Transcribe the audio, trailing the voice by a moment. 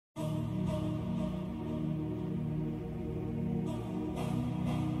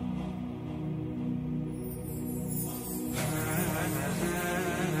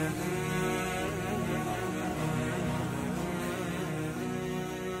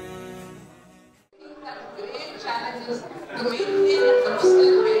is to maintain the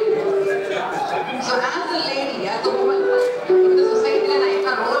Muslim way. So as a lady, as a woman, in the society,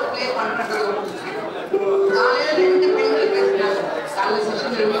 I role play பண்றது காலையில ரெண்டு பெண்கள் பேசினாங்க. காலையில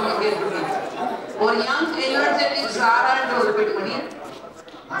session ரெண்டு கேட்டிருக்கீங்க. ஒரு யங் எனர்ஜெட்டிக் சாரான்ற ஒரு பெண்மணி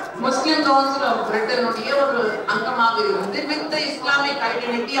முஸ்லிம் கவுன்சில் ஆஃப் பிரிட்டனுடைய ஒரு அங்கமாக இருந்து வித் இஸ்லாமிக்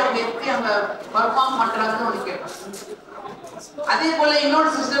ஐடென்டிட்டி அவங்க எப்படி அவங்க பர்ஃபார்ம் பண்றாங்கன்னு ஒன்று கேட்டோம். அதே போல இன்னொரு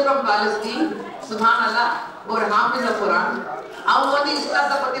சிஸ்டர் ஃப்ரம் பாலஸ்தீன் சுப்ஹானல்லா ஒரு ஹாஃபிஸா குர்ஆன் அவங்க வந்து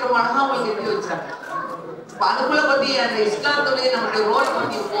இஸ்லாத்தை பத்தி ரொம்ப அழகா அவங்களுக்கு எப்படி வச்சாங்க. அதுக்குள்ள பத்தி அந்த இஸ்லாத்துடைய நம்மளுடைய ரோலை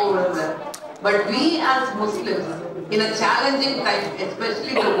பத்தி போகிறது. But we as Muslims in a challenging time,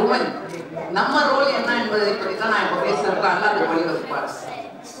 especially the women, நம்ம ரோல் என்ன என்பதை பற்றி தான் நான் இப்போ பேசுறேன். அல்லாஹ் அது வழி வைப்பார்.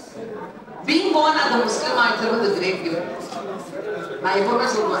 Being born as a Muslim itself is a great gift. நான் எப்பவுமே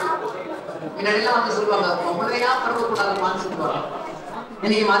சொல்லுவேன், முன்னாடிலாம் வந்து சொல்லுவாங்க பொம்பளையா பிறக்கக்கூடாதுமான்னு சொல்லுவாங்க.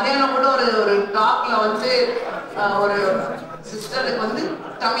 இன்னைக்கு மத்தியானம் கூட ஒரு டாக்ல வந்து ஒரு சிஸ்டருக்கு வந்து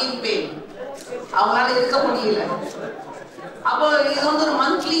டமிங் பெயின், அவங்களால இருக்க முடியல. அப்போ இது வந்து ஒரு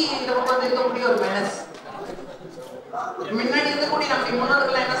மந்த்லி இந்த பக்கம் இருக்கக்கூடிய ஒரு மெனஸ். முன்னாடி இருக்கக்கூடிய நம்முடைய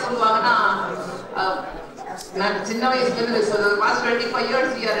முன்னோர்கள் என்ன சொல்லுவாங்கன்னா, நான் சின்ன வயசுல இருந்து past 25 years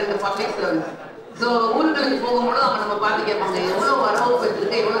we are in the public service. So ஊர்களுக்கு போகும்போது அவங்க நம்ம பார்த்து கேட்பாங்க, எவ்வளோ வரவு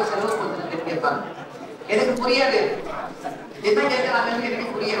போயிருக்கு, எவ்வளோ செலவு போயிருக்கு கேட்பாங்க. எனக்கு புரியாது, என்ன கேட்கறாங்கன்னு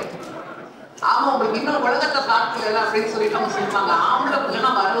எனக்கு புரியாது. ஆமா உங்களுக்கு இன்னும் உலகத்தை பார்க்கல அப்படின்னு சொல்லிட்டு அவங்க சொல்லுவாங்க. ஆம்பளை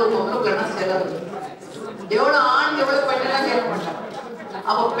பிள்ளைனா வரவு, பொம்பளை பிள்ளைனா செலவு. எவ்வளவு ஆண் எவ்வளவு பெண் எல்லாம் கேட்க மாட்டாங்க.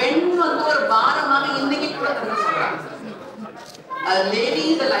 அப்போ பெண் வந்து ஒரு பாரமாக இன்னைக்கு கூட சொல்றாங்க. Lady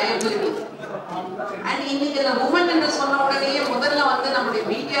is a liability. And இன்னைக்கு இந்த உமன் என்று சொன்ன உடனேயே முதல்ல வந்து நம்மளுடைய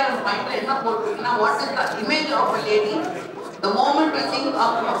மீடியா மைண்ட்ல என்ன போட்டுருக்குன்னா, what is the image of a lady? The moment we think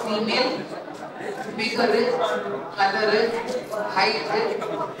of a female, figure, color, height,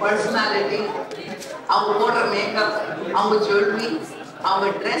 personality, அவங்க போடுற மேக்கப், அவங்க ஜுவல்லரி, அவங்க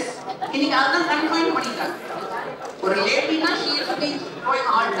ட்ரெஸ், இன்னைக்கு அதான் கன்ஃபைன் பண்ணிட்டாங்க. ஒரு லேடினா she is being going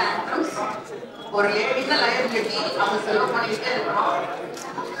all tantrums. ஒரு லேடினா liability, அவங்க செலவு பண்ணிக்கிட்டே இருக்கணும்.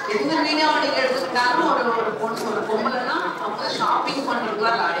 எந்த மீடியாவை நீங்க எடுத்துக்கிட்டாலும் ஒரு பொண்ணு ஒரு பொம்பளைன்னா அவங்க ஷாப்பிங்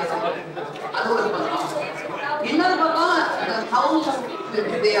பண்றதுலாம் லாயகம். அது ஒரு பக்கம். இன்னொரு பக்கம் how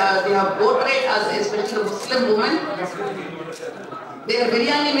they are portrayed as, especially the Muslim women, they are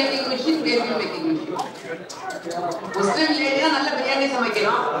biryani making machine, baby making machine. முஸ்லிம் லேடியா நல்ல பிரியாணி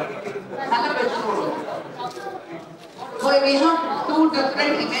சமைக்கலாம், நல்ல பெட்ரோல் போடலாம். So we have two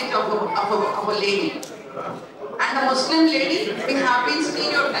different images of a lady. And the Muslim lady, we have been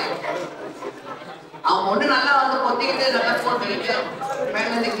stereotyped. அவங்க ஒண்ணு நல்லா வந்து பொத்திக்கிட்டு நல்லா போட்டுக்கிட்டு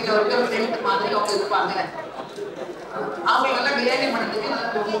மேல கீழே ஒரு டென்ட் மாதிரி அவங்க இருப்பாங்க. அவங்க நல்லா பிரியாணி பண்ணுறதுக்கு நல்லா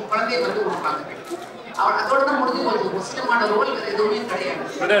குழந்தைய வந்து கொடுப்பாங்க. அதோட தான் முடிஞ்சு போச்சு. முஸ்லிமான ரோல் எதுவுமே கிடையாது.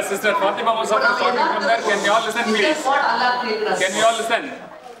 Brother, sister Fatima was talking from there. Can you all listen, please? Can you all listen?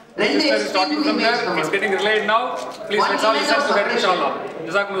 Sister is talking from there. It's getting relayed now. Please let's all listen to her, inshallah.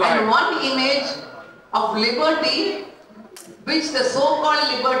 Jazakumullah. And one image of liberty, which the so-called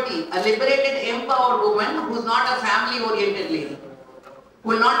liberty, a liberated, empowered woman who is not a family-oriented lady,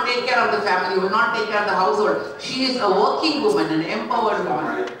 will not take care of the family, will not take care of the household. She is a working woman, an empowered woman.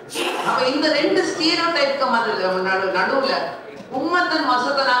 அப்ப இந்த ரெண்டு ஸ்டீரியோடைப்க்கு நடுவுல உம்மத்தன்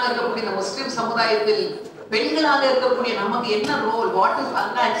வசதனாக இருக்கக்கூடிய இந்த முஸ்லிம் சமுதாயத்தில் பெண்களாக இருக்கக்கூடிய நமக்கு என்ன role? What is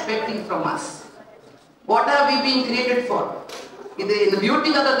Allah expecting from us? What are we being created for? இது இந்த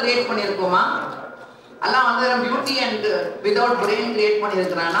பியூட்டிக்காக கிரியேட் பண்ணியிருக்கோமா? அல்லாஹ் வந்து beauty and without brain create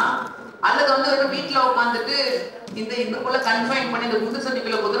பண்ணியிருக்கிறானா? அல்லது வந்து ஒரு வீட்டில் உட்காந்துட்டு இதுக்குள்ள கன்ஃபைன் பண்ணி இந்த குண்டு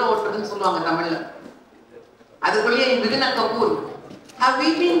சட்டிக்குள்ள குதிரை ஓட்டுறதுன்னு சொல்லுவாங்க தமிழ்ல. அதுக்குள்ளேயே within a Kapoor. Have we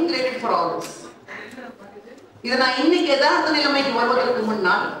been created for all this? இதை நான் இன்னைக்கு யதார்த்த நிலைமைக்கு வருவதற்கு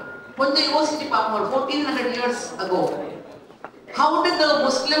முன்னால் கொஞ்சம் யோசிச்சு பார்ப்போம். 1400 years ago, how did the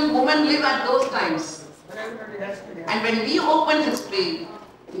Muslim women live at those times? And when we open history,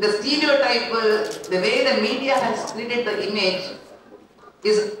 the stereotype, the way the media has created the image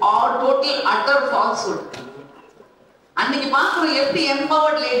is all total utter falsehood. அன்னைக்கு பார்க்குறோம் எப்படி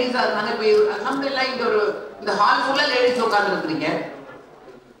empowered லேடிஸா இருந்தாங்க. இப்போ அல்ஹம்துலில்லாஹ் இந்த hall ஃபுல்லா ladies உட்கார்ந்து இருக்கிறீங்க.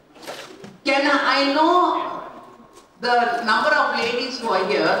 Can I know the number of ladies who are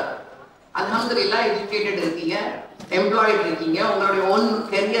here? Alhamdulillah, educated இருக்கீங்க, employed இருக்கீங்க, உங்களுடைய own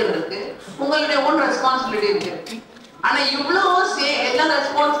career இருக்கு, உங்களுடைய own responsibility இருக்கு. ஆனா இவ்வளவு எல்லா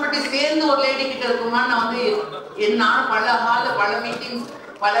ரெஸ்பான்சிபிலிட்டி சேர்ந்து ஒரு லேடி கிட்ட இருக்குமா? நான் வந்து நான் பல ஹால், பல மீட்டிங்,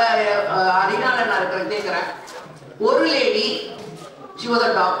 பல அரினால நான் இருக்கிறேன் கேட்கிறேன். ஒரு lady, she was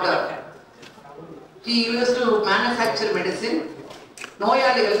a doctor. She used to manufacture medicine.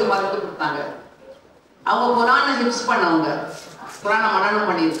 நோயாளிகளுக்கு மருந்து கொடுத்தாங்க. அவங்க குரானை ஹிப்ஸ் பண்ணவங்க, குரானை மனனம்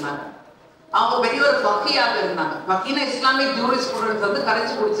பண்ணியிருந்தாங்க. அவங்க பெரிய ஒரு ஃபக்கீயாக இருந்தாங்க. ஃபக்கீனா இஸ்லாமிக் ஜூரிஸ் ஸ்டூடெண்ட்ஸ் வந்து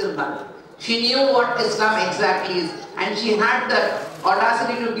கரைச்சு குடிச்சிருந்தாங்க. She knew what Islam exactly is and she had the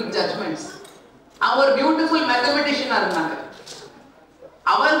audacity to give judgments. அவங்க ஒரு பியூட்டிஃபுல் மேத்தமெட்டிஷியனா இருந்தாங்க.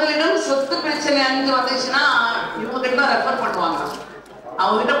 அவர்களிடம் சொத்து பிரச்சனை அஞ்சு வந்துச்சுன்னா இவங்க கிட்ட தான் ரெஃபர் பண்ணுவாங்க.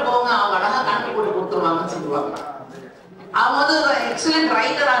 அவங்க கிட்ட போங்க, அவங்க அழகா கணக்கு போட்டு கொடுத்துருவாங்கன்னு சொல்லுவாங்க. அவங்க வந்து ஒரு எக்ஸலண்ட்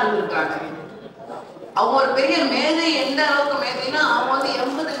ரைட்டரா இருந்திருக்காங்க. அவங்க ஒரு பெரிய மேதை, எந்த அளவுக்கு மேதைன்னா அவங்க வந்து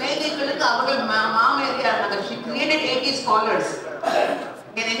 80 மேதைகளுக்கு அவர்கள் மாமேதையா இருந்தாங்க. She created 80 scholars.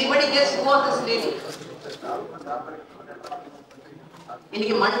 Can anybody guess who was this lady?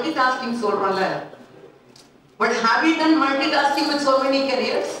 இன்னைக்கு மல்டிடாஸ்கிங் சொல்றோம்ல, but have you done multitasking with so many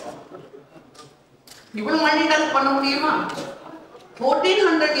careers? இவ்வளவு மல்டிடாஸ்க் பண்ண முடியுமா?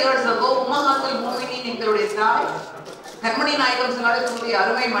 1400 years ago உம்மஹாத்துல் முஃமினீன் எங்களுடைய தாய் கண்மணி நாயகம் ஸல்லல்லாஹு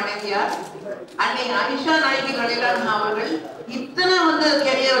அருமை மனைவியார் அன்னை ஆயிஷா நாயகி ரலியல்லாஹு அன்ஹா அவர்கள் இத்தனை வந்து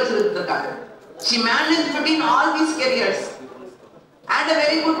கரியர் வச்சிருக்காங்க. She managed between all these careers and a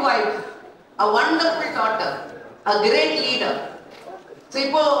very good wife, a wonderful daughter, a great leader. So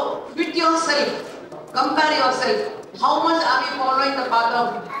இப்போ fit yourself, compare yourself. How much are you following the path of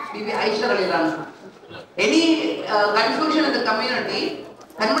Bibi Aisha raliallahu anha? Any confusion in the community?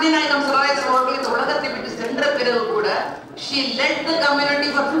 கண்மணி நாயகம் ஸல்லல்லாஹு அலைஹி வஸல்லம் அவர்கள் இந்த உலகத்தை விட்டு சென்ற பிறகு கூட she led the community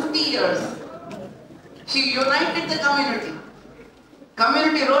for 50 years. She united the community.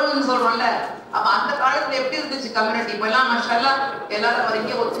 Community role னு சொல்றோம்ல, அப்ப அந்த காலத்துல எப்படி இருந்துச்சு கம்யூனிட்டி? இப்ப எல்லாம் மாஷாஅல்லாஹ் எல்லாரும்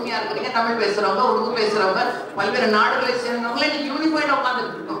வரீங்க, ஒத்துமையா இருக்கீங்க, தமிழ் பேசுறவங்க, உருது பேசுறவங்க, பல்வேறு நாடுகளை சேர்ந்தவங்க இன்னைக்கு யூனிஃபைடா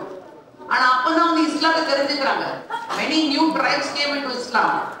உட்கார்ந்துட்டு இருக்கோம். ஆனா அப்பதான் வந்து இஸ்லாத்தை தெரிஞ்சுக்கிறாங்க. Many new tribes came into Islam.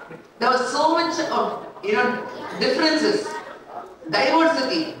 There was so much of differences,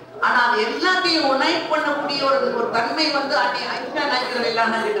 diversity. ஆனா அது எல்லாத்தையும் யுனைட் பண்ணக்கூடிய ஒரு தன்மை வந்து அன்னை ஆயிஷா நாயகி ரலியல்லாஹு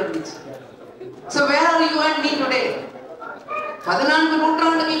அன்ஹா கிட்ட இருந்துச்சு. So where are you and me today? 14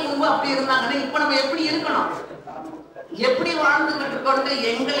 நூற்றாண்டுகளுக்கு முன்பு அப்படி இருந்தாங்கன்னா இப்ப நம்ம எப்படி இருக்கணும், எப்படி வாழ்ந்துகிட்டு கொண்டு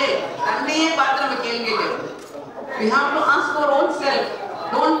எங்களே தன்னையே பார்த்து நம்ம கேள்வி கேட்கணும். We have to ask our own self.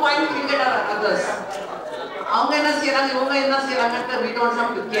 Don't point finger at others. அவங்க என்ன செய்யறாங்க, இவங்க என்ன செய்யறாங்கன்னு we don't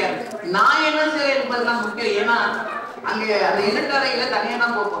have to care. நான் என்ன செய்யறேன் என்பதுதான் முக்கியம். ஏன்னா அங்க அந்த இருட்டறையில தனியா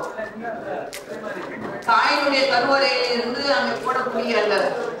தான் போகும். தாயினுடைய கருவறையில இருந்து அங்க போடக்கூடிய அந்த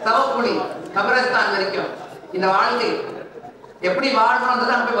சவக்குழி கபரஸ்தான் வரைக்கும் இந்த வாழ்க்கை எப்படி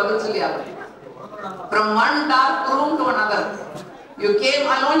வாழ்றோம்ன்றத அங்க போய் பதில் சொல்லி ஆகும். From one dark room to another, you came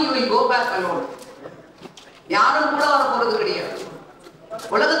alone, you will go back alone. யாரும் கூட வர போறது கிடையாது.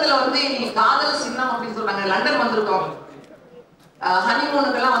 உலகத்துல வந்து நீ காதல் சின்னம் அப்படின்னு சொல்றாங்க. லண்டன் வந்திருக்கோம்,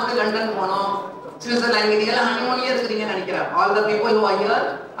 ஹனிமூனுக்கெல்லாம் வந்து லண்டன் போனோம், சுவிட்சர்லாந்து, இதெல்லாம் ஹனிமூன்லயே இருக்கிறீங்கன்னு நினைக்கிறேன். All the people who are here,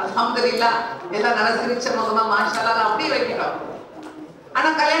 அல்ஹம்துலில்லாஹ், எல்லாம் நல்ல சிரிச்ச முகமா மாஷாஅல்லாஹ் அப்படியே வைக்கிறோம். ஆனா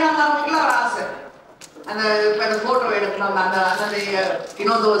கல்யாணம் ஆனவங்களுக்குலாம் ஒரு ஆசை, அந்த போட்டோ எடுக்கணும், அந்த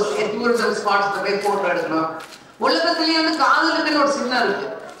those tourism spots போய் போட்டோ எடுக்கணும். உலகத்திலேயே வந்து காதலுக்குன்னு ஒரு சின்னம் இருக்கு.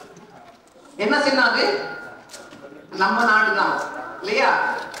 என்ன சின்னம் அது? நம்ம நாடுதான் இல்லையா?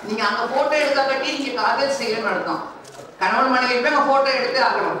 நீங்க அங்க போட்டோ எடுக்க கட்டி நீங்க காதல் செய்யணும்னு அர்த்தம். கணவன் மனைவி போய் அங்க போட்டோ எடுத்து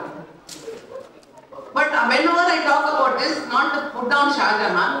ஆகணும். But whenever I talk about this, not to put down Shah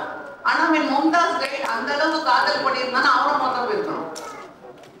Jahan, ஆனா when Mumtaz died, அந்த அளவுக்கு காதல் பண்ணியிருந்தானா அவரும் மொத்தம் போயிருக்கணும்.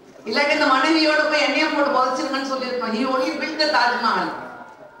 இல்லாட்டி இந்த மனைவியோட போய் எண்ணெயை போட்டு புதைச்சிருங்கன்னு சொல்லியிருக்கணும். He only built the Taj Mahal.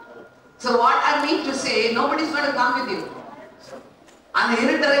 So what I mean to say, nobody is going to come with you. அந்த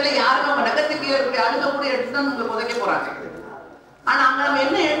இருட்டறையில யாரும் நம்ம நகத்துக்கு இருக்கக்கூடிய அழுக கூட எடுத்து தான் உங்களை புதைக்க போறாங்க. ஆனா அங்க நம்ம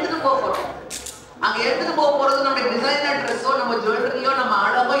என்ன எடுத்துட்டு போக போறோம்? அங்க எடுத்துட்டு போக போறது நம்ம டிசைனர் ட்ரெஸ்ஸோ, நம்ம ஜுவல்லரியோ, நம்ம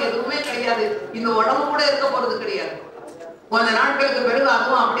அழகோ எதுவுமே கிடையாது. இந்த உடம்பு கூட இருக்க போறது கிடையாது. கொஞ்ச நாட்களுக்கு பிறகு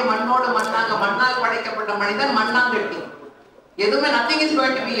அதுவும் அப்படியே மண்ணோடு மண்ணாங்க, மண்ணால் படைக்கப்பட்ட மனிதன் மண்ணாங்கட்டி. எதுவுமே nothing is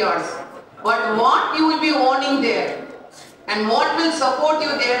going to be yours. But what you will be owning there and what will support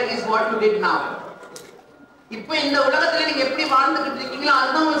you there is what you did now. இப்போ இந்த உலகத்துல நீங்க எப்படி வாழ்ந்துகிட்டு இருக்கீங்களோ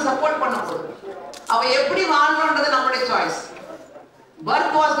அதுதான் உங்களுக்கு சப்போர்ட் பண்ண போகுது. அவ எப்படி வாழ்றோன்றது நம்மளுடைய choice.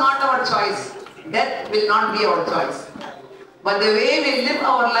 Birth was not our choice. Death will not be our choice. But the way we live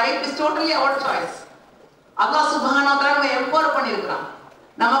our life is totally our choice. Allah subhanahu wa ta'ala நம்ம எம்பவர் பண்ணிருக்கான்.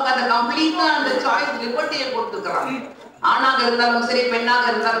 நமக்கு அந்த கம்ப்ளீட்டா அந்த சாய்ஸ் லிபர்ட்டியை கொடுத்துக்கிறான். ஆணாக இருந்தாலும் சரி, பெண்ணாக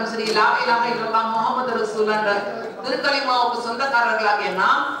இருந்தாலும் சரி, லா இலாஹ இல்லல்லாஹ் முஹம்மது ரசூலுல்லாஹ் திருக்கலிமாவுக்கு சொந்தக்காரர்களாகிய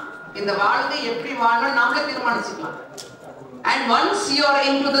நாம் இந்த வாழ்க்கை எப்படி வாழணும் நாமளே தீர்மானிச்சுக்கலாம். And once you are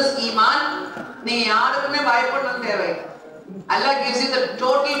into this iman, நீ யாருக்குமே பயப்படணும் தேவை. Allah gives you the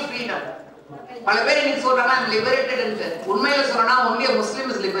total freedom. பல பேர் இன்னைக்கு சொல்றாங்க I'm liberated என்று. உண்மையில சொல்றனா only a Muslim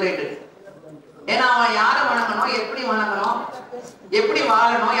is liberated. ஏன்னா அவன் யாரை வணங்கணும், எப்படி வணங்கணும், எப்படி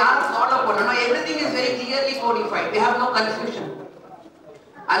வாழணும், யாரை ஃபாலோ பண்ணணும், everything is very clearly codified. They have no confusion.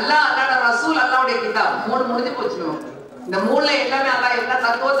 அல்லாஹ், அல்லாஹ்வுடைய ரசூல், அல்லாஹ்வுடைய கிதாப் மூணு முடிஞ்சு போச்சு. இந்த மூணுல எல்லாமே அல்லாஹ் எல்லா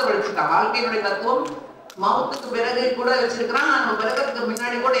தத்துவத்தை படிச்சுட்டான். வச்சிருக்கான். வாழ்க்கையினுடைய தத்துவம் மவுத்துக்கு பிறகு கூட வச்சிருக்கிறான். நம்ம பிறகுக்கு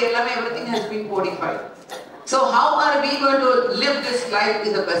முன்னாடி கூட எல்லாமே everything has been codified. So how are we going to live this life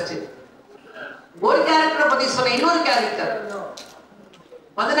is the question. ஒரு கேரக்டரை பத்தி சொன்ன இன்னொரு கேரக்டர்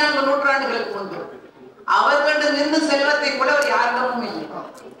 14 நூற்றாண்டுகளுக்கு முன்பு அவர்களிடமிருந்து செல்வத்தை கூட அவர் யாரிடமும் இல்லை.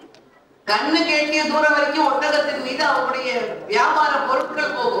 கண்ணு கேட்டிய தூரம் வரைக்கும் ஒட்டகத்தின் மீது அவருடைய வியாபார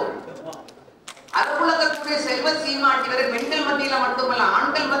பொருட்கள் போகும். அரபுலகத்துடைய செல்வ சீமாட்டி வரை பெண்கள் மத்தியில மட்டுமல்ல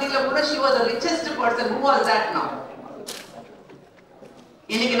ஆண்கள் மத்தியில கூட she was the richest person. Who was that now?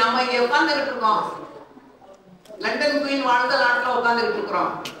 இன்னைக்கு நம்ம இங்க உட்கார்ந்துட்டு இருக்கோம். லண்டன் குயின் வாழ்ந்த நாட்டில் உட்கார்ந்துட்டு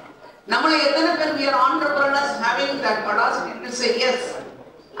இருக்கிறோம். நம்மள எத்தனை பேர் we are entrepreneurs having that audacity to say yes,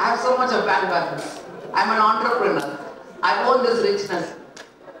 I have so much of bank balance, I am an entrepreneur, I own this richness.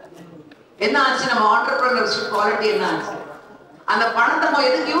 என்ன ஆச்சு நம்ம entrepreneurship quality என்ன ஆச்சு? அந்த பணத்தை நம்ம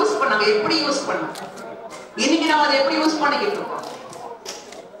எதுக்கு யூஸ் பண்ணாங்க, எப்படி யூஸ் பண்ணாங்க? இன்னைக்கு நம்ம அதை எப்படி யூஸ் பண்ணிக்கிட்டு இருக்கோம்?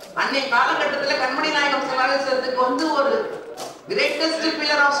 அன்னைய காலகட்டத்தில் கண்மணி நாயகம் சலாஹத்துக்கு வந்து ஒரு greatest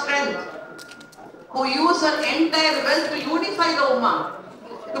pillar of strength who used her entire wealth to unify the ummah,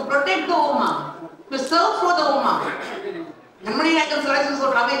 to protect the ummah, to serve for the ummah. கண்மணி நாயகம் சலாஹத்து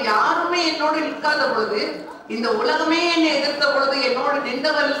சொல்றாங்க, யாருமே என்னோட நிற்காத பொழுது, இந்த உலகமே என்னை எதிர்த்த பொழுது என்னோட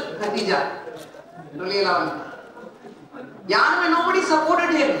நின்றவள் கதீஜா சொல்லியலாம். யாருமே nobody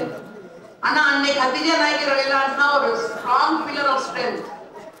supported him. ஆனா அன்னை கதீஜா நாயகர் எல்லாம் ஒரு strong pillar of strength.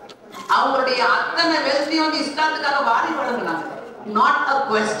 அவங்களுடைய அத்தனை வெல்த்தையும் வந்து இஸ்லாத்துக்காக வாரி வழங்கினாங்க. Not a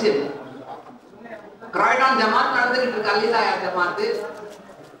question. Croydon ஜமாத் நடந்துகிட்டு இருக்கு, அல்ஹிதாயா ஜமாத்.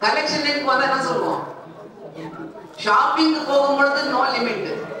 கலெக்ஷனுக்கு வந்தா என்ன சொல்லுவோம்? ஷாப்பிங் போகும் பொழுது நோ லிமிட்.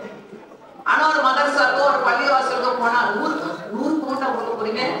 ஆனா ஒரு மதரசாக்கோ ஒரு பள்ளிவாசலுக்கோ போனா 100 மூட்டை போட்டு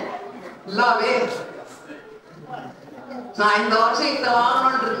போறீங்க இல்லாவே. நான் இந்த வருஷம் இதை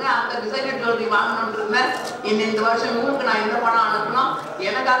வாங்கணும்னு இருந்தேன், அந்த டிசைனர் ஜுவல்லரி வாங்கணும்னு இருந்தேன், இந்த வருஷம் ஊருக்கு நான் இந்த பணம் அனுப்பணும்,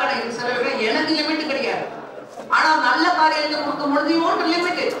 எனக்காக நான் இது செலவிடுறேன், எனக்கு லிமிட் கிடையாது. ஆனா நல்ல காரியத்தை கொடுக்கும் பொழுது ஓட்டு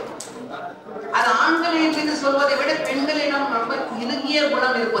லிமிட். அது ஆண்களின் மீது சொல்வதை விட பெண்களிடம் ரொம்ப இறுகிய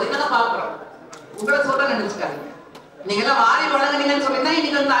குணம் இருப்பது என்னங்க பாக்குறோம். உங்களை சொல்ற நினைச்சுக்காங்க, நீங்க எல்லாம் வாரி வழங்குனீங்கன்னு சொல்லிதான்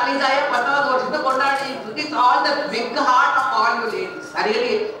இன்னைக்கு வந்து அலிதாயா 10வது வருஷத்தை கொண்டாடி இருக்கு. It's all the big heart of all you ladies. I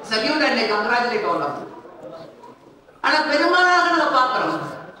really salute and congratulate all of you. ஆனா பெரும்பாலாக நம்ம பாக்குறோம்,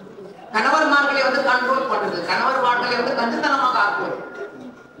 கணவர்மார்களை வந்து கண்ட்ரோல் பண்ணுது, கணவர்மார்களை வந்து கஞ்சித்தனமாக ஆக்குவது.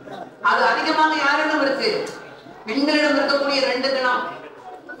 அது அதிகமாக யாரிடம் இருக்கு? பெண்களிடம் இருக்கக்கூடிய 2 குணம்.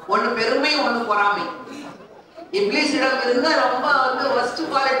 ஒண்ணு பெருமை, ஒண்ணு பொறாமை. இப்லீஸிடம் இருந்து ரொம்ப வந்து ஃபர்ஸ்ட்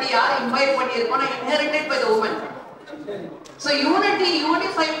குவாலிட்டி யார் invite பண்ணியிருக்கோம்னா inherited by the woman. So unity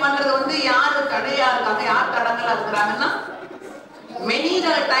unify பண்றது வந்து யாரு தடையா இருக்காங்க, யார் தடங்களா இருக்கிறாங்கன்னா many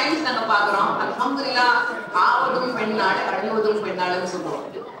times நாங்க பாக்குறோம். அல்ஹம்துலில்லாஹ் ஆவதும் பெண்ணாடு அழிவதும் பெண்ணாடுன்னு சொல்லுவோம்.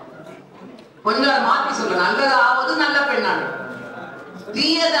 கொஞ்சம் மாத்தி சொல்லுங்க, நல்லது ஆவது நல்ல பெண்ணாடு,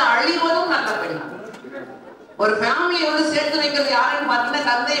 தீயது அழிவதும் நல்ல பெண்ணாடு. ஒரு ஃபேமிலியை வந்து சேர்த்து வைக்கிறது யாருன்னு பாத்தீங்கன்னா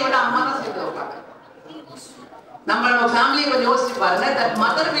தந்தையை விட அம்மா தான் சேர்த்து வைப்பாங்க. நம்ம ஃபேமிலியை கொஞ்சம் யோசிச்சு பாருங்க. that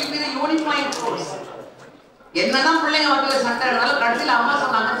mother will be the unifying force. என்னதான் பிள்ளைங்க வந்து சண்டை இருந்தாலும் கடைசியில் அம்மா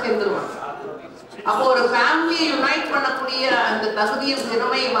சொன்னாங்க சேர்ந்துருவாங்க. அப்போ ஒரு ஃபேமிலியை யுனைட் பண்ணக்கூடிய அந்த தகுதியும்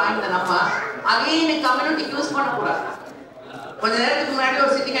திறமையும் வாய்ந்த நம்ம அதே இன்னைக்கு கம்யூனிட்டிக்கு யூஸ் பண்ணக்கூடாது. கொஞ்ச நேரத்துக்கு முன்னாடி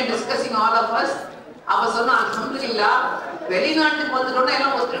ஒரு sitting and discussing all of us அவ சொன்னா அல்ஹம்துலில்லாஹ் வெளிநாட்டுக்கு வந்துட்டோம்னா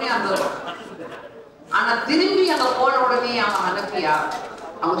எல்லாம் ஒத்துமையா இருந்துடும். ஆனா திரும்பி அங்க போன உடனே அவன் ஹனஃபியா,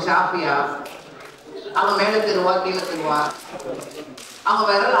 அவங்க ஷாஃபியா, அவங்க மேல தெருவா கீழே தெருவா, அவங்க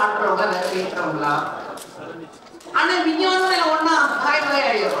விரல் ஆட்டுறவங்களா விரல் வீட்டுறவங்களா. ஆனா விஞ்ஞானம் ஒன்னா பாய் பாய்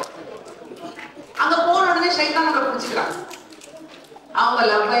ஆயிடும். அங்க போன உடனே சைத்தான் நம்மளை பிடிச்சிக்கிறாங்க. அவங்க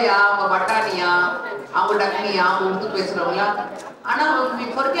லவ்வையா, அவங்க பட்டானியா, அவங்க டக்னியா, அவங்க உருது பேசுறவங்களா. ஆனா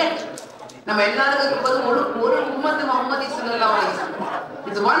நம்ம எல்லாருக்கும் இருக்கும்போது ஒரு உம்மத்து முஹம்மதி ஸல்லல்லாஹு அலைஹி வஸல்லம்.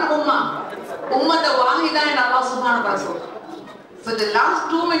 It's one ummah. Ummah wahida and Allah subhanahu wa ta'ala. For the last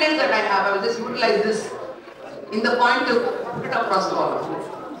 2 minutes that I have, I will just utilize this in the point to put it across to all of you.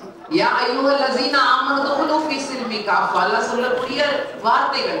 Ya ayyuhallazina amanu dukhulu fi silmi kafa. Allah சொல்லக்கூடிய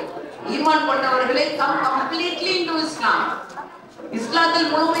வார்த்தைகள், ஈமான் கொண்டவர்களே come completely into Islam.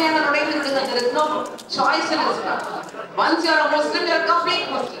 இஸ்லாத்தில் முழுமையாக நுழைந்து விடுங்க. There is no choice in Islam. Once you are a Muslim, you are a complete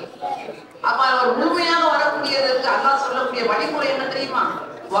Muslim. அப்ப அவர் முழுமையாக வரக்கூடியதற்கு அல்லாஹ் சொல்லக்கூடிய வழிமுறை என்ன தெரியுமா?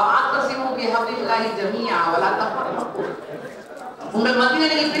 வஅத்தஸிமு பிஹப்லில்லாஹி ஜமீஆ வலா தஃபர்ரகு. உங்கள் மத்தியில்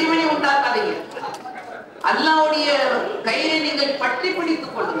நீங்கள் பிரிவினை உண்டாக்காதீங்க. அல்லாஹ்வுடைய கையை நீங்கள் பற்றி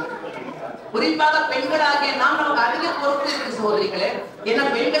பிடித்துக் கொள்ளுங்கள். குறிப்பாக பெண்களாகிய நாம் நமக்கு அதிக பொறுப்பு இருக்கு சகோதரிகளே. ஏன்னா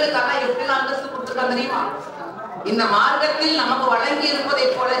பெண்களுக்காக எப்படி அந்தஸ்து கொடுத்துருக்காங்க தெரியுமா? இந்த மார்க்கத்தில் நமக்கு வழங்கி இருப்பதை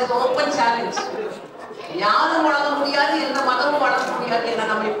போல ஓப்பன் சேலஞ்ச். யாரும் வழங்க முடியாது, எந்த மதமும் வழங்க முடியாது என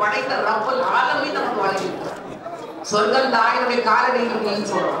நம்மை படைத்த ரப்பல் ஆலமீன் நமக்கு வழங்கி சொர்க்கம் தாயினுடைய காலடியில்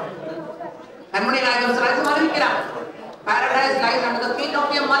சொல்றோம். கண்மணி நாயகம் ஸல்லல்லாஹு அலைஹி வஸல்லம் paradise lies under the feet of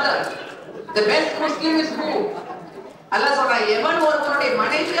your mother. The best Muslim is who? அல்லாஹ் சொல்றான், எவன் ஒருவனுடைய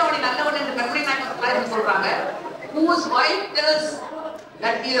மனைவி அவனை நல்லவன் என்று கண்மணி நாயகம் ஸல்லல்லாஹு அலைஹி வஸல்லம் சொல்றாங்க. Whose wife tells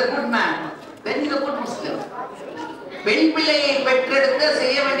that he is a good man, then he is a good Muslim. பெண் பிள்ளையை பெற்றெடுத்து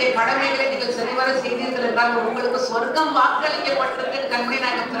செய்ய வேண்டிய கடமைகளை நீங்கள் சரிவர செய்தீர்கள் என்றால் உங்களுக்கு சொர்க்கம் வாக்களிக்கப்பட்டிருக்கு கண்மணி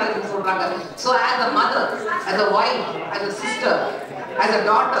நாயகம் ஸல்லல்லாஹு அலைஹி வஸல்லம் சொல்றாங்க. So as a mother, as a wife, as a sister, as a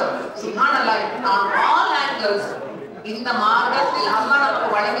daughter, subhanallah, on all angles இந்த மார்க்கத்தில் அல்லாஹ் நமக்கு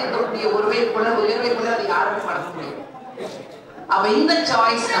வழங்கியிருக்கக்கூடிய உயர்வை கூட அது யாருக்கும் வழங்க முடியும். அப்ப இந்த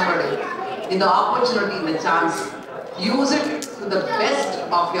சாய்ஸ் நம்மளுடைய, இந்த ஆப்பர்ச்சுனிட்டி, இந்த chance, use it to the best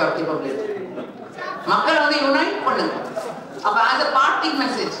of your capability. மக்களை வந்து யுனைட் பண்ணுங்க. அப்ப as a பார்ட்டி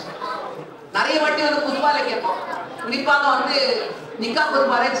மெசேஜ் நிறைய வாட்டி வந்து குதுபால கேட்போம். குறிப்பாக வந்து நிக்கா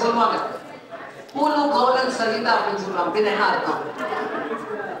குதுபாலே சொல்லுவாங்க, கூலு கௌலன் சகிதா அப்படின்னு சொல்லுவாங்க. அப்படின்னு என்ன அர்த்தம்?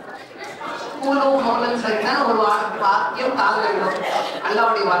 கூலு கௌலன் சகிதா ஒரு வாக்கியம் காதல விடும்,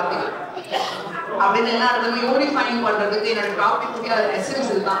 அல்லாஹ்வுடைய வார்த்தைகள் அப்படின்னு என்ன அர்த்தம்? யூனிஃபைங் பண்றதுக்கு என்னோட டாபிக்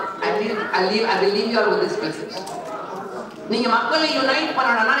எசன்ஸ் இதுதான். I will leave you all with this message. நீங்க மக்களை யுனைட்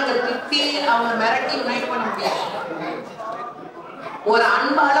பண்ணணும்னா நீங்க திட்டி அவங்க மிரட்டி யுனைட் பண்ண முடியாது. ஒரு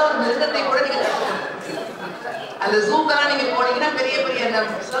அன்பால ஒரு மிருகத்தை கூட நீங்க அந்த ஜூக்கெல்லாம் நீங்க போனீங்கன்னா பெரிய பெரிய அந்த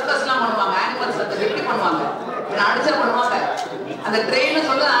சர்க்கஸ் எல்லாம் பண்ணுவாங்க, ஆனிமல்ஸ் அதை வெட்டி பண்ணுவாங்க, அடிச்சா பண்ணுவாங்க. அந்த ட்ரெயின்னு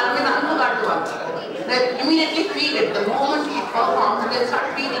சொல்ல யாருமே அன்பு காட்டுவாங்க. immediately feel it the moment it performs they start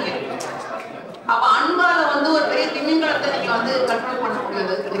feeling it. அப்ப அன்பால வந்து ஒரு பெரிய திமிங்கலத்தை நீங்க வந்து கண்ட்ரோல் பண்ண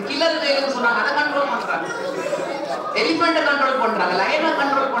முடியாது. இந்த கில்லர் வேல்னு சொன்னாங்க, அதை கண்ட்ரோல் பண்றாங்க. எலிஃபென்ட்டை கண்ட்ரோல் பண்றாங்க, லயனை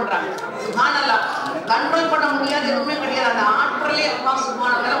கண்ட்ரோல் பண்றாங்க. சுப்ஹானல்லாஹ், கண்ட்ரோல் பண்ண முடியாது எதுவுமே கிடையாது. அந்த ஆற்றலே அல்லாஹ்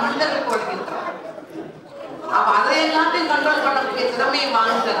சுப்ஹானல்லாஹ் மனிதர்களுக்கு வழங்கியிருக்கிறார். அப்ப அதை எல்லாத்தையும் கண்ட்ரோல் பண்ணக்கூடிய திறமையை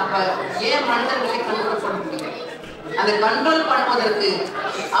வாங்கிட்டு நம்ம ஏன் மனிதர்களை கண்ட்ரோல் பண்ண முடியும்? அதை கண்ட்ரோல் பண்ணுவதற்கு,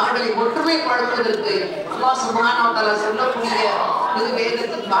 அவர்களை ஒற்றுமைப்படுத்துவதற்கு அல்லாஹ் சுப்ஹானஹு வ தஆலா சொல்லக்கூடிய இது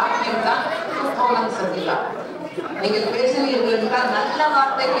வேதத்தின் வாக்கியம் தான் கௌலன் சகிதா. நீங்கள் பேசுவீர்கள் என்றால் நல்ல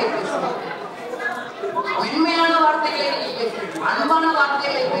வார்த்தைகளை பேசுங்கள், மென்மையான வார்த்தைகளை நீங்கள் பேசுங்கள், அன்பான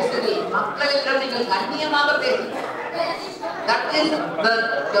வார்த்தைகளை பேசுங்கள், மக்களிடம் நீங்கள் கண்ணியமாக பேசுங்கள். That is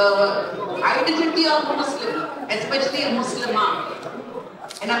the identity of a Muslim, especially a Muslimah.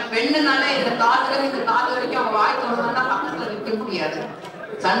 ஏன்னா பெண்ணுனாலே இந்த காது வரைக்கும் அவங்க வாய் தொடர்ந்தா பக்கத்துல நிற்க முடியாது.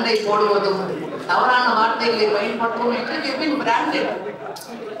 சண்டை போடுவதும் தவறான வார்த்தைகளை பயன்படுத்துவோம் என்று பிராண்டட்.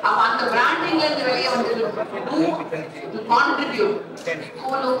 அப்ப அந்த பிராண்டிங்ல இருந்து வெளியே வந்து கான்ட்ரிபியூட்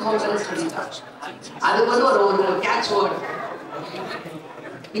அதுக்கு வந்து ஒரு கேட்ச் வேர்ட்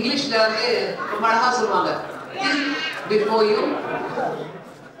இங்கிலீஷ்ல வந்து ரொம்ப அழகா சொல்லுவாங்க, before you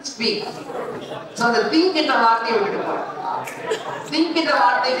speak. So the think என்ற வார்த்தையை விட்டுருப்பாங்க. think என்ற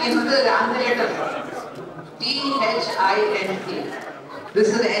வார்த்தைக்கு வந்து அந்த letter THINT. This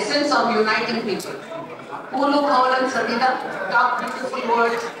is the essence of uniting people. Kulu Kaulan Sadida, talk beautiful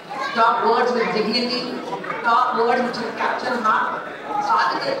words, talk words with dignity, talk words which will capture heart. So I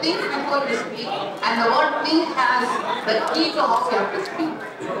think think before you speak, and the word think has the key to how you have to speak.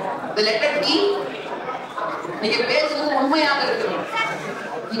 The letter T, நீங்க பேசுவது உண்மையாக இருக்கணும்,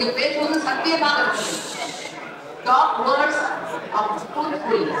 நீங்க பேசுவது சத்தியமாக இருக்கணும். Talk words of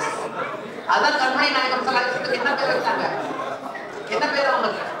truthfulness. அதான் கண்மணி நாயகம் ஸல்லல்லாஹு அலைஹி வஸல்லம் என்ன பேர் வச்சாங்க? என்ன பேர்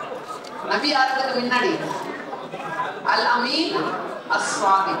அவங்களுக்கு? நபி ஆகிறதுக்கு முன்னாடி அல் அமீன்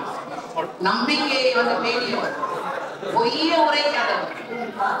அஸ்வாதிக், நம்பிக்கையை வந்து பேணியவர், பொய்யை உரைக்காதவர்.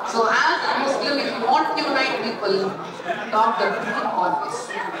 So as a Muslim, if you want to unite people, talk the truth always.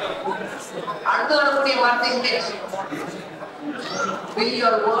 அடுத்து வரக்கூடிய வார்த்தை H. Will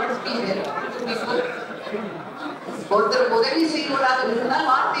your words be helpful to people? ஒருத்தருக்கு உதவி செய்வதாக இருந்தால்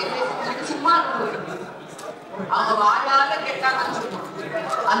வார்த்தையை பேசுறது சும்மா இருக்கும். அவங்க வாயால கேட்டாங்கன்னு சொல்லுவோம்,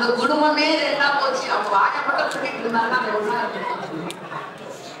 அந்த குடும்பமே ரெண்டா போச்சு. அவங்க வாயை மட்டும் சொல்லிட்டு இருந்தாங்கன்னா அந்த ஒன்றா இருக்கும்.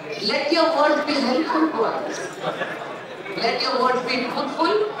 Let your words be helpful to others. Let your words be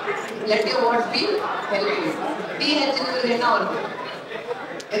truthful. Let your words be helpful. TH என்ன வருது?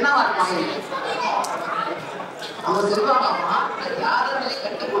 என்னவா இருப்பாங்க? அவங்க சொல்லுவாங்க, யாருமே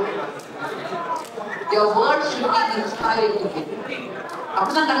கட்டி போட்டுருவாங்க. Your words should be inspiring to people.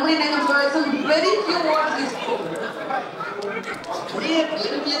 அப்படின்னா கண்மணி நாயகம் ஸல்லல்லாஹு அலைஹி வஸல்லம் very few words he spoke. ஒரே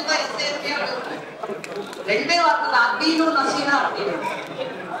லிமிட்லா ரெண்டே வார்த்தை தான், அதீனு நசீனா அப்படின்னு.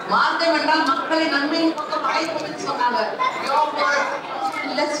 மார்க்கம் என்றால் மக்களை நன்மையின் பக்கம் அழைப்பதுன்னு சொன்னாங்க. Your words,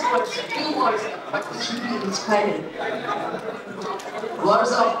 less words, few words, but it should be inspiring.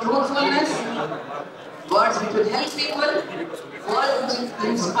 Words of truthfulness, words which will help people, words which will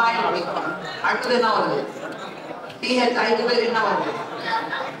inspire people. அடுத்தது என்ன வருது? THI பேர் என்ன வருது?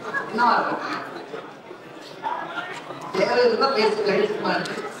 என்ன வருது? தேவை இருந்தா பேசுங்க.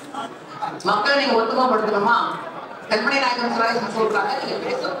 மக்களை நீங்க ஒத்துமைப்படுத்தணுமா? கண்மணி நாயகம் சுராஜ் சொல்றாங்க, நீங்க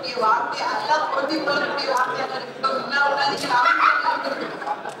பேசக்கூடிய வார்த்தை அல்லாஹ் பொருந்திக் கொள்ளக்கூடிய வார்த்தையாக இருக்கட்டும்.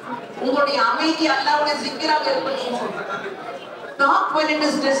 உங்களுடைய அமைதி அல்லாஹ்வுடைய சிக்கராக இருக்கட்டும் சொல்றாங்க. Talk when it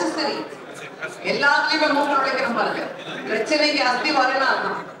is necessary. எல்லாத்துலயுமே மூக்கு நுழைக்கணும் பாருங்க. பிரச்சனைக்கு அஸ்திவாரம்னா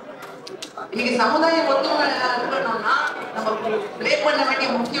அதுதான். இன்னைக்கு சமுதாயம் ஒத்துமை இருக்கணும்னா நம்ம பிளே பண்ண வேண்டிய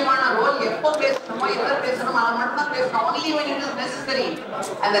முக்கியமான ரோல் எப்போ பேசணுமோ எதை பேசணுமோ அதை மட்டும் தான் பேசணும். only when it is necessary.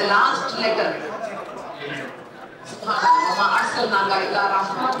 and the last letter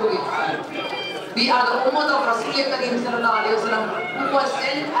we are the ummah of Rasul Kareem sallallahu alaihi wasallam who was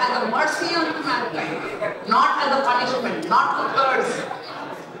sent as a mercy unto mankind, not as a punishment, not to curse,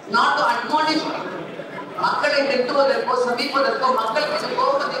 not to admonish. மக்களை திட்டுவதற்கோ சபிப்பதற்கோ மக்கள் மீது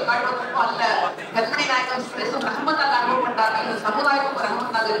கோபத்தை காட்டுவதற்கோ அல்ல. கண்மணி நாயகம் ரஹ்மத்தாக அனுப்பப்பட்டார்கள். இந்த சமுதாயத்துக்கு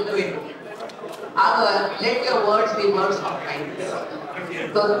ரஹ்மத்தாக இருக்க வேண்டும். ஆக let your words be words of kindness.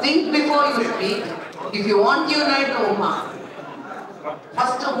 So think before you speak. If you want to unite the ummah,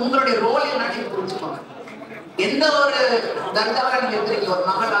 first உங்களுடைய ரோல் என்னன்னு புரிஞ்சுக்கோங்க. எந்த ஒரு தர்ஜாவாக நீங்க இருக்கிறீங்க, ஒரு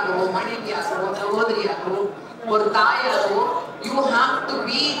மகளாகவோ மனைவியாகவோ சகோதரியாகவோ ஒரு தாயாகவோ, you have to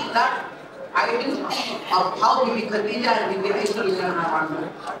be that identity of how we Khadija and we Aisha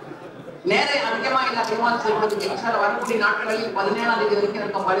நேரே அதிகமா இல்ல அதிகமா சொல்றதுக்கு இன்ஷா வரக்கூடிய நாட்களில் 17ஆம் தேதி வரைக்கும்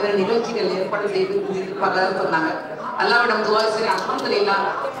இருக்கும் பல்வேறு நிகழ்ச்சிகள் ஏற்பாடு செய்து சொன்னாங்க. அல்லாஹ்விடம் துஆ செய்து அல்ஹம்துலில்லாஹ்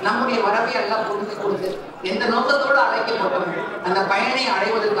நம்முடைய வரவை அல்லாஹ் புரிந்து கொண்டு எந்த நோக்கத்தோடு அழைக்கப்பட்டோம் அந்த பயனை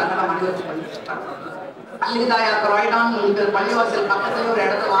அடைவதற்கு அல்லாஹ் மனிதர்கள் பண்ணிட்டாங்க. அல்ஹிதாயா Croydon என்ற பள்ளிவாசல் பக்கத்துல ஒரு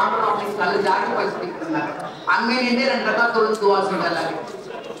இடத்தை வாங்கணும் அப்படின்னு சொல்லி ஜாக்கி பாய் சொல்லிட்டு இருந்தாங்க. அங்கே நின்று 2 ரக்காத் தொழுது துஆ செஞ்சாங்க.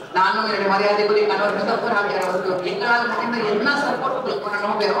 நானும் என்னுடைய மரியாதைக்குரிய கணவர் முஸ்தபர் ஆகியார் அவர்கள் எங்களால் முடிந்த என்ன சப்போர்ட் உங்களுக்கு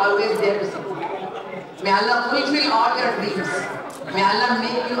பண்ணணும், we are always there to support you. May Allah fulfill all your dreams. May Allah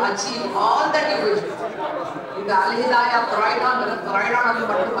make you achieve all that you wish. இந்த அல்ஹிதாயா Croydon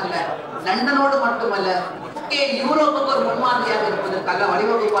மட்டுமல்ல, லண்டனோடு மட்டுமல்ல, யூரோப்புக்கு ஒரு முன்மாதிரியாக இருப்பதற்காக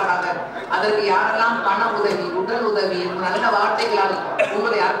வழிவகுப்பாராக. அதற்கு யாரெல்லாம் பண உதவி, உடல் உதவி, நல்ல வார்த்தைகளால்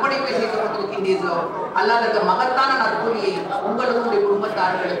உங்களை அர்ப்பணிப்பை செய்து கொண்டிருக்கின்றீர்களோ அல்லாஹ் அதற்கு மகத்தான நற்கூலியை உங்களுக்கும் உடைய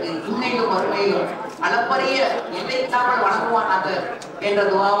குடும்பத்தார்களுக்கு இன்னையிலும் மறுமையிலும் அளப்பரிய எல்லையில்லாமல் வழங்குவானாக என்ற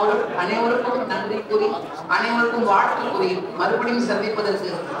துஆவோடு அனைவருக்கும் நன்றி கூறி அனைவருக்கும் வாழ்த்து கூறி மறுபடியும்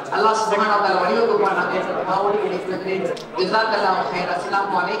சந்திப்பதற்கு அல்லாஹ் சுப்ஹானஹு வ தஆலா வழிவகுப்பானாக என்ற துஆவோடு விடைபெறுகிறேன். ஜஸாக்கல்லாஹு கைர்.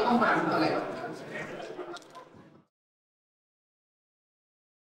 அஸ்ஸலாமு அலைக்கும் வ ரஹ்மத்துல்லாஹி.